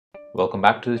Welcome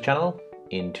back to the channel.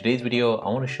 In today's video, I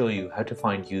want to show you how to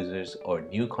find users or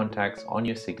new contacts on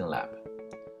your Signal app.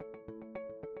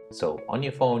 So on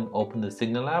your phone, open the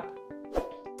Signal app,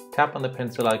 tap on the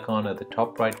pencil icon at the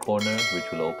top right corner, which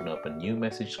will open up a new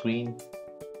message screen.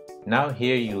 Now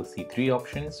here you'll see three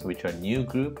options, which are New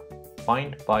Group,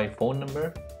 Find by Phone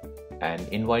Number, and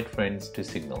Invite Friends to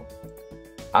Signal.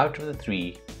 Out of the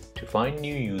three, to find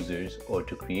new users or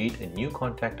to create a new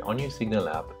contact on your Signal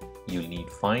app, you'll need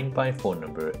Find by Phone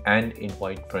Number and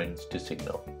Invite Friends to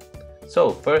Signal. So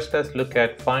first let's look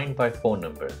at Find by Phone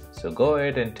Number. So go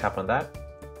ahead and tap on that.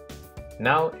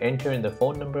 Now enter in the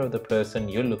phone number of the person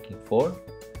you're looking for.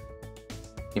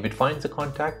 If it finds a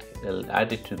contact, it'll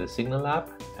add it to the Signal app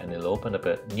and it'll open up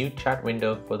a new chat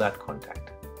window for that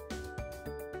contact.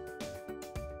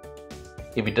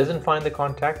 If it doesn't find the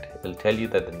contact, it'll tell you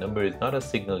that the number is not a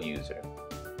Signal user.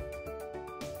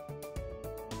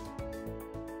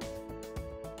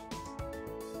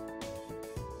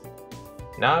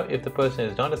 Now, if the person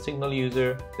is not a Signal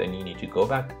user, then you need to go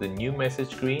back to the new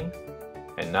message screen,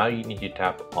 and now you need to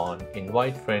tap on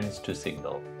Invite Friends to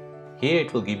Signal. Here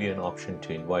it will give you an option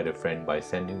to invite a friend by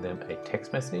sending them a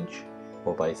text message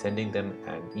or by sending them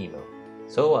an email.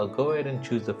 So I'll go ahead and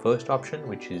choose the first option,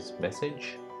 which is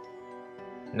message.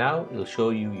 Now it'll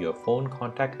show you your phone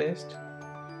contact list.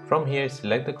 From here,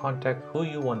 select the contact who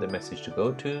you want the message to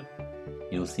go to.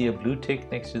 You'll see a blue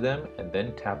tick next to them and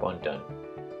then tap on done.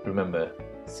 Remember,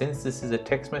 since this is a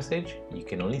text message, you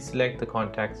can only select the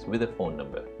contacts with a phone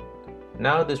number.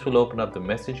 Now this will open up the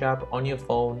message app on your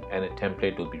phone and a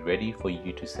template will be ready for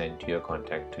you to send to your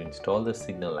contact to install the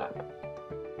Signal app.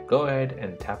 Go ahead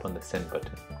and tap on the send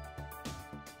button.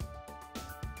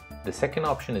 The second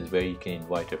option is where you can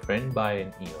invite a friend by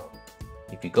an email.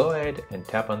 If you go ahead and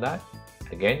tap on that,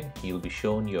 again you'll be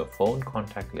shown your phone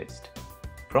contact list.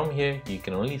 From here you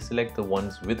can only select the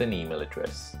ones with an email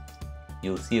address.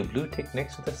 You'll see a blue tick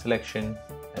next to the selection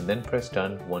and then press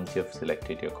done once you've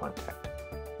selected your contact.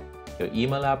 Your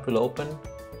email app will open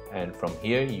and from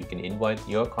here you can invite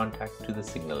your contact to the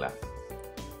Signal app.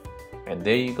 And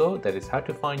there you go, that is how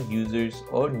to find users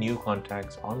or new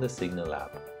contacts on the Signal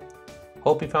app.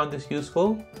 Hope you found this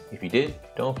useful. If you did,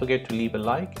 don't forget to leave a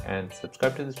like and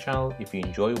subscribe to this channel if you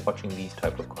enjoy watching these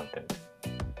type of content.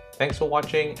 Thanks for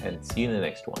watching and see you in the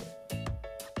next one.